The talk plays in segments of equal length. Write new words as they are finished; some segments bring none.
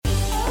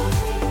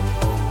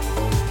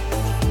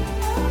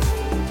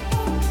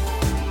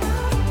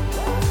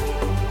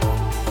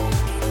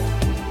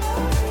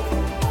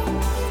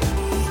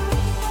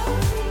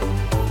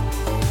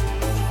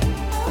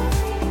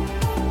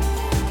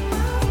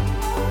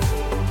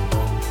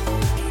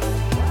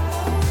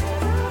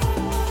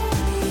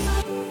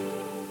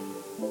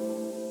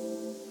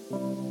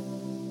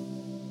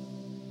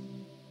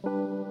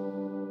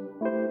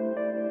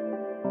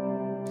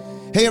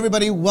Hey,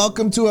 everybody.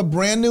 Welcome to a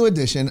brand new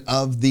edition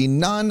of the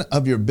None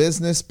of Your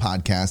Business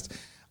podcast.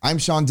 I'm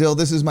Sean Dill.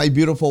 This is my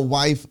beautiful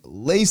wife,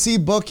 Lacey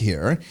Book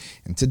here.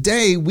 And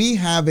today we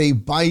have a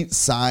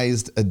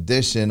bite-sized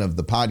edition of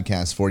the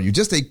podcast for you.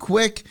 Just a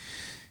quick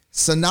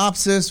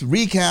synopsis,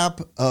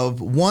 recap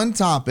of one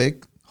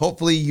topic.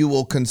 Hopefully you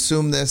will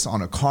consume this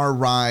on a car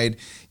ride,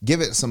 give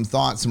it some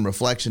thought, some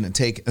reflection, and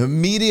take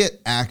immediate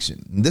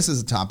action. And this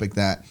is a topic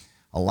that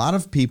a lot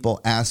of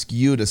people ask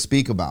you to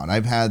speak about.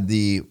 I've had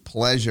the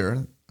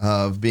pleasure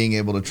of being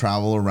able to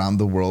travel around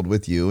the world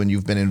with you, and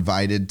you've been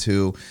invited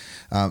to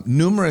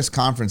numerous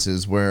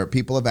conferences where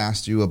people have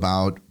asked you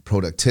about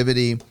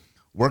productivity,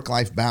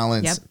 work-life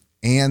balance,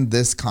 and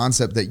this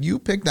concept that you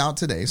picked out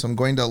today. So I'm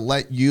going to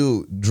let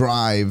you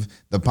drive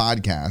the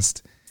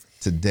podcast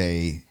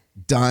today.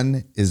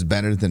 Done is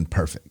better than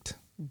perfect.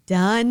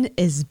 Done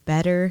is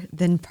better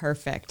than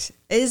perfect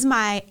is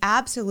my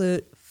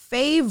absolute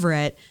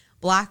favorite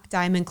Black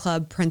Diamond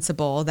Club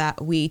principle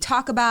that we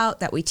talk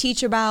about, that we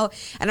teach about.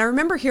 And I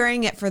remember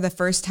hearing it for the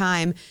first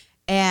time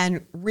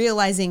and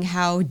realizing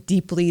how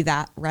deeply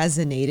that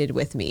resonated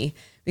with me.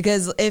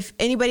 Because if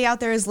anybody out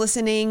there is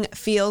listening,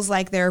 feels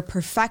like they're a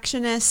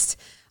perfectionist,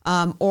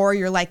 or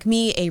you're like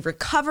me, a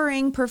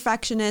recovering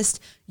perfectionist,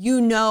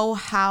 you know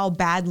how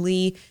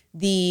badly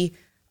the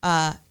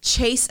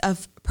chase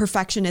of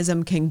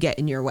perfectionism can get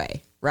in your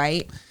way,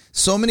 right?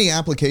 So many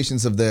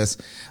applications of this.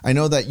 I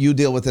know that you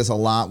deal with this a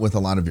lot with a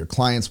lot of your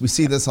clients. We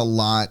see this a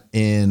lot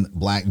in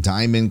Black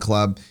Diamond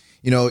Club.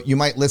 You know, you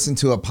might listen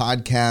to a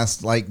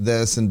podcast like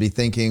this and be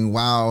thinking,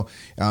 wow,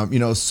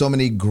 so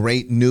many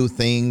great new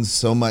things,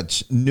 so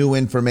much new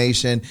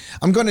information.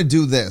 I'm going to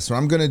do this or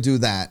I'm going to do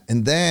that.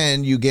 And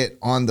then you get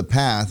on the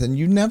path and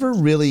you never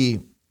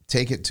really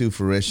take it to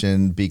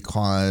fruition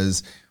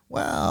because,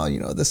 well,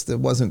 this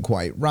wasn't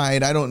quite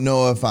right. I don't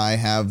know if I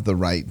have the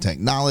right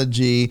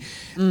technology.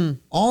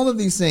 All of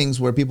these things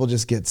where people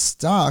just get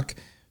stuck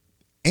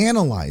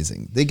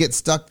analyzing. They get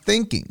stuck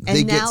thinking.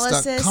 They get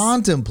stuck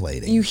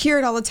contemplating. You hear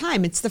it all the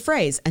time. It's the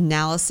phrase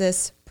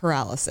analysis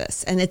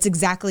paralysis. And it's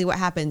exactly what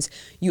happens.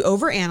 You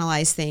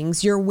overanalyze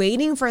things. You're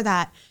waiting for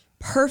that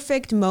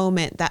perfect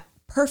moment, that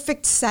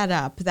perfect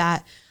setup,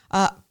 that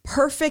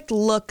perfect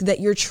look that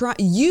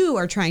you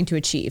are trying to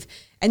achieve.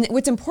 And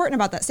what's important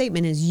about that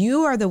statement is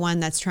you are the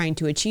one that's trying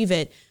to achieve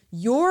it.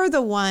 You're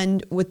the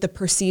one with the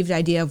perceived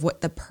idea of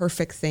what the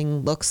perfect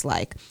thing looks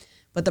like.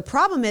 But the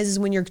problem is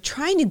when you're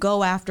trying to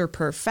go after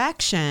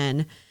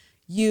perfection,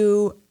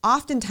 you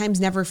oftentimes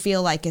never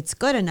feel like it's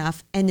good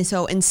enough. And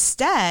so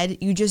instead,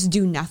 you just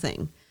do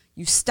nothing.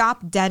 You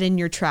stop dead in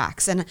your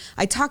tracks. And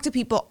I talk to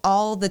people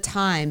all the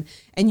time,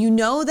 and you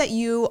know that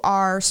you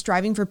are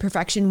striving for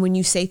perfection when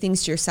you say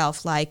things to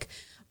yourself like,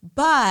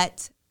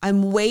 but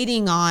I'm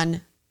waiting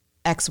on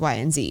X, Y,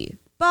 and Z,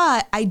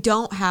 but I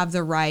don't have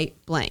the right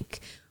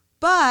blank,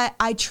 but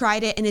I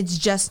tried it and it's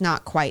just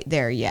not quite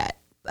there yet.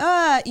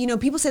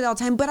 People say that all the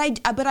time,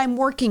 but I'm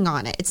working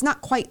on it. It's not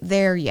quite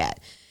there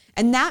yet.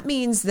 And that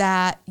means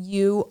that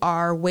you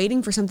are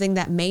waiting for something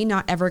that may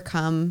not ever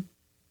come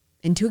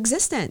into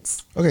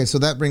existence. Okay. So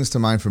that brings to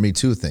mind for me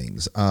two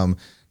things.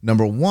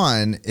 Number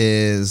one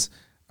is,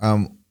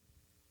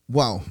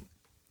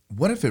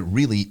 what if it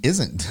really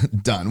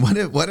isn't done? What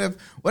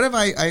if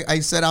I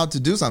set out to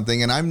do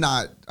something and I'm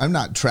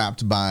not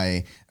trapped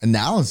by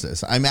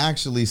analysis? I'm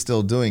actually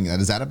still doing that.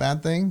 Is that a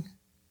bad thing?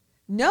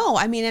 No,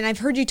 and I've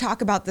heard you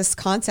talk about this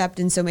concept,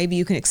 and so maybe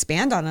you can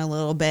expand on it a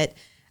little bit.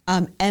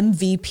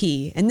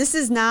 MVP, and this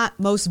is not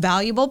most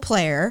valuable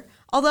player,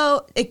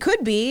 although it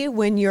could be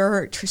when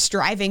you're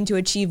striving to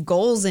achieve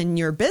goals in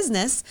your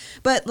business.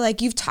 But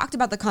like you've talked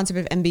about the concept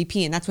of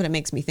MVP, and that's what it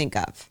makes me think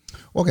of.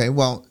 Okay,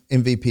 well,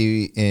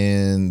 MVP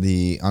in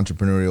the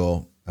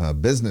entrepreneurial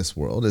business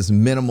world is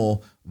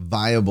minimal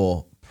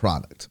viable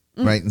product,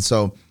 right? And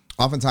so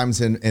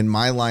oftentimes in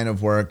my line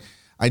of work,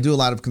 I do a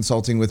lot of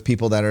consulting with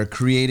people that are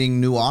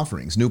creating new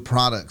offerings, new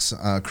products,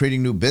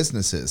 creating new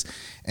businesses.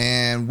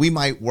 And we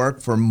might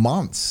work for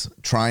months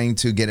trying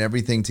to get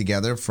everything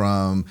together,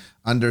 from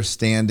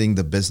understanding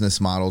the business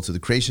model to the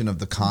creation of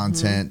the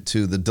content,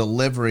 to the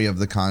delivery of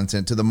the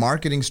content, to the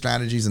marketing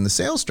strategies and the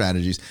sales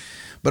strategies.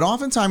 But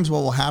oftentimes what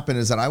will happen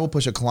is that I will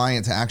push a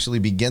client to actually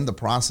begin the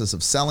process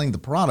of selling the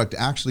product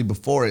actually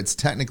before it's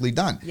technically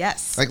done.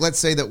 Yes. Like let's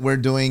say that we're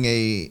doing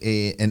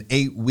an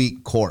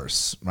 8-week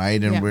course,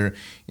 right? And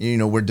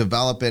we're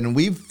developing, and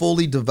we've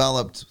fully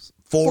developed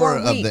 4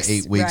 of the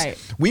 8 weeks.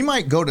 Right. We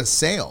might go to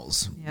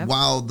sales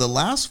while the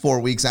last 4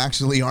 weeks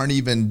actually aren't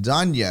even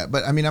done yet.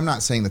 But I'm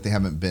not saying that they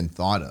haven't been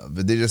thought of.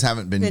 They just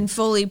haven't been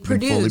fully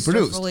produced.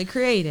 Or fully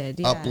created,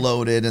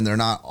 uploaded, and they're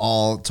not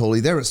all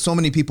totally there. So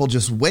many people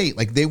just wait.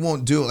 Like they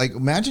won't do it. Like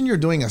imagine you're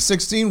doing a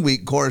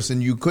 16-week course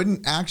and you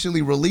couldn't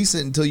actually release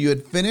it until you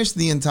had finished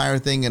the entire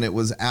thing and it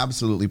was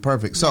absolutely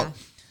perfect. So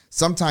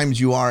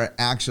sometimes you are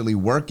actually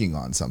working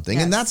on something,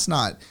 and that's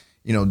not,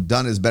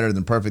 done is better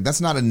than perfect.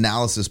 That's not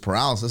analysis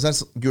paralysis.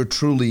 That's you're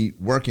truly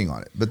working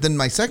on it. But then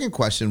my second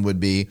question would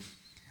be,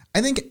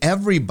 I think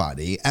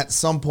everybody at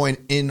some point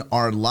in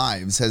our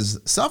lives has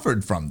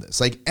suffered from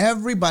this. Like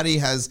everybody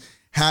has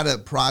had a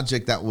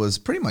project that was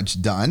pretty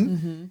much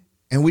done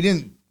and we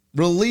didn't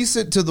release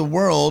it to the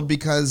world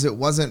because it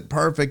wasn't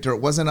perfect or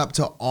it wasn't up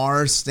to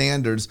our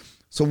standards.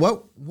 So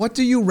what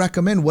do you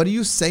recommend? What do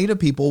you say to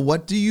people?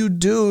 What do you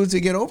do to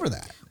get over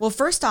that? Well,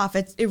 first off,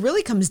 it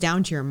really comes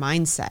down to your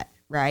mindset,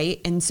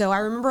 right? And so I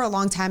remember a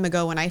long time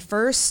ago when I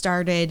first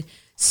started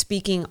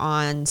speaking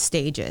on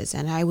stages,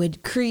 and I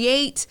would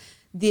create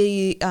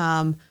the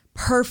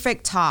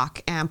perfect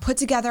talk and put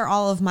together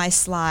all of my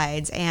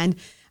slides. And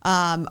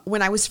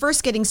when I was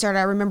first getting started,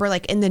 I remember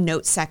like in the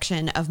notes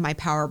section of my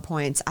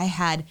PowerPoints, I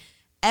had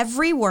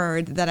every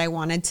word that I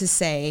wanted to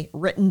say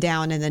written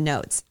down in the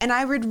notes, and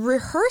I would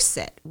rehearse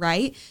it,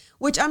 right?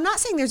 Which I'm not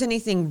saying there's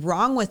anything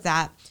wrong with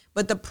that,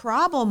 but the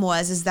problem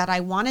is that I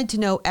wanted to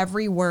know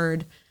every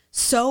word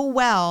so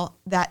well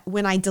that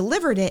when I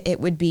delivered it,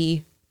 it would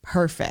be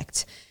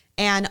perfect.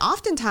 And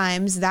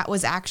oftentimes that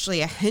was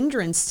actually a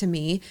hindrance to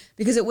me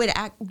because it would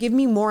give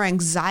me more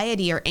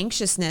anxiety or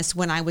anxiousness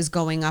when I was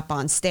going up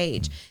on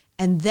stage.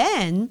 And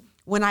then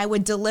when I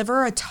would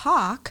deliver a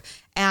talk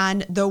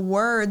and the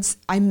words,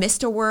 I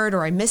missed a word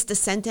or I missed a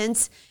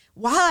sentence,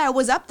 while I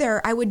was up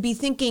there, I would be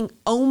thinking,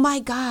 oh my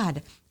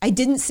God, I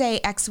didn't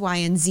say X, Y,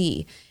 and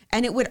Z.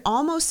 And it would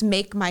almost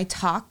make my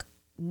talk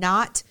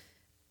not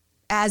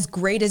as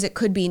great as it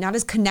could be, not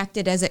as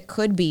connected as it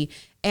could be.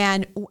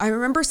 And I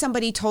remember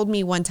somebody told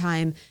me one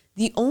time,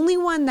 the only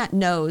one that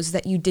knows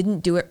that you didn't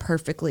do it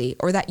perfectly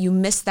or that you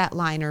missed that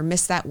line or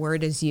missed that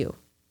word is you.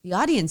 The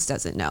audience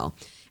doesn't know.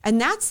 And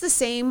that's the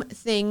same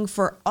thing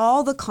for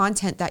all the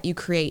content that you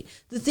create,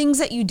 the things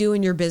that you do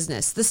in your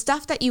business, the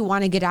stuff that you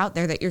want to get out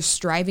there that you're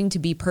striving to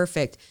be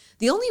perfect.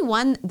 The only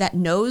one that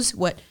knows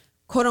what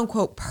quote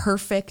unquote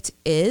perfect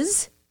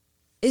is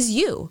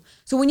you.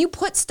 So when you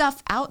put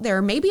stuff out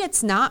there, maybe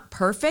it's not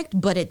perfect,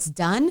 but it's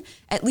done.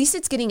 At least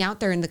it's getting out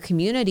there in the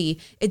community.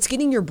 It's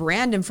getting your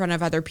brand in front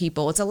of other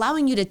people. It's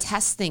allowing you to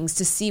test things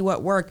to see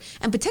what work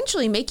and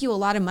potentially make you a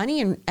lot of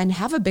money and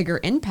have a bigger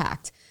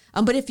impact.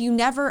 But if you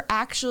never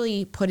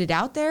actually put it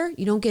out there,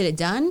 you don't get it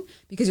done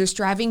because you're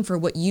striving for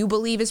what you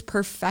believe is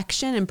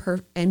perfection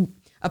and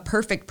a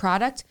perfect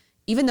product,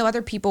 even though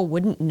other people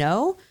wouldn't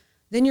know,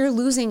 then you're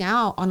losing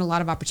out on a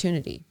lot of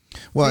opportunity.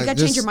 Well, you got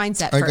to change your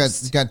mindset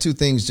first. I got two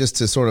things just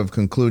to sort of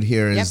conclude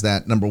here is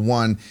that number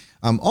one,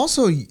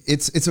 also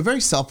it's a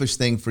very selfish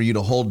thing for you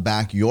to hold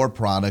back your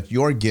product,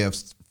 your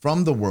gifts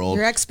from the world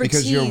your expertise,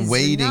 because you're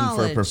waiting your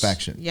for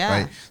perfection,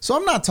 yeah. right? So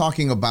I'm not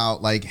talking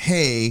about like,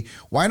 hey,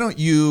 why don't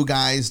you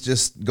guys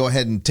just go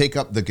ahead and take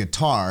up the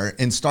guitar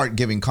and start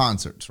giving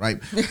concerts,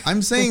 right?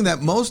 I'm saying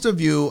that most of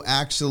you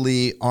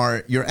actually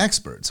you're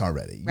experts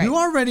already. Right. You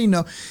already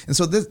know. And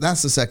so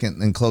that's the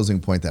second and closing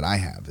point that I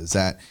have is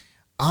that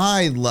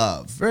I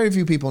love, very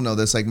few people know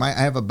this, like I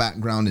have a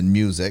background in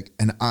music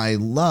and I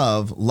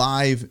love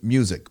live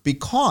music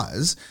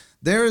because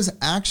there is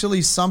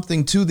actually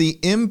something to the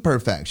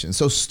imperfection.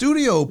 So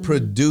studio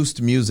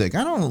produced music,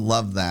 I don't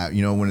love that,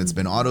 when it's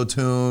been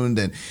auto-tuned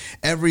and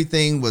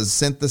everything was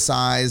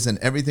synthesized and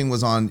everything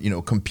was on,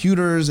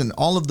 computers and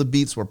all of the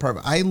beats were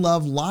perfect. I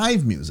love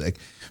live music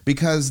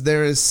because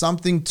there is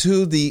something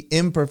to the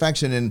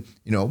imperfection. And,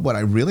 what I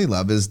really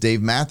love is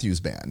Dave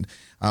Matthews Band.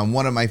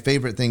 One of my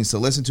favorite things to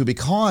listen to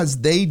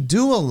because they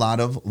do a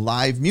lot of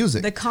live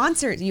music. The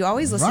concert, you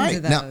always listen to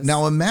those.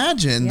 Now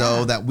imagine,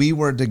 though, that we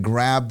were to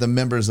grab the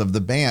members of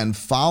the band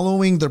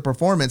following their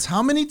performance.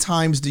 How many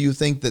times do you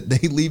think that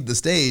they leave the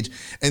stage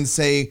and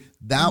say,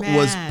 that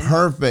was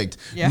perfect?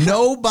 Yeah.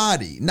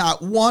 Nobody,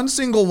 not one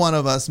single one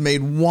of us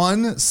made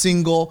one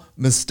single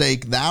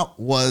mistake. That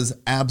was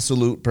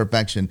absolute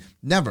perfection.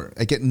 Never.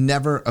 Like it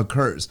never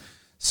occurs.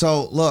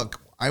 So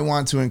look, I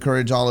want to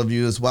encourage all of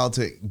you as well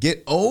to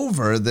get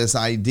over this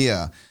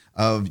idea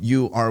of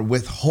you are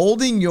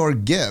withholding your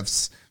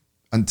gifts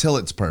until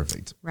it's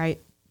perfect.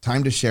 Right.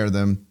 Time to share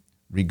them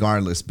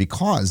regardless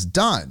because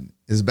done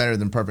is better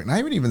than perfect. And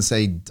I would even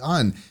say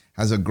done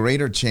has a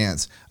greater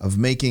chance of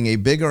making a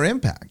bigger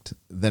impact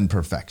than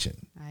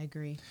perfection. I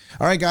agree.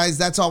 All right, guys,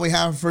 that's all we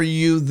have for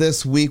you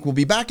this week. We'll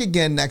be back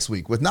again next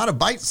week with not a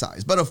bite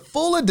size, but a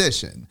full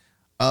edition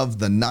of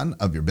the None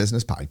of Your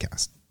Business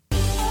podcast.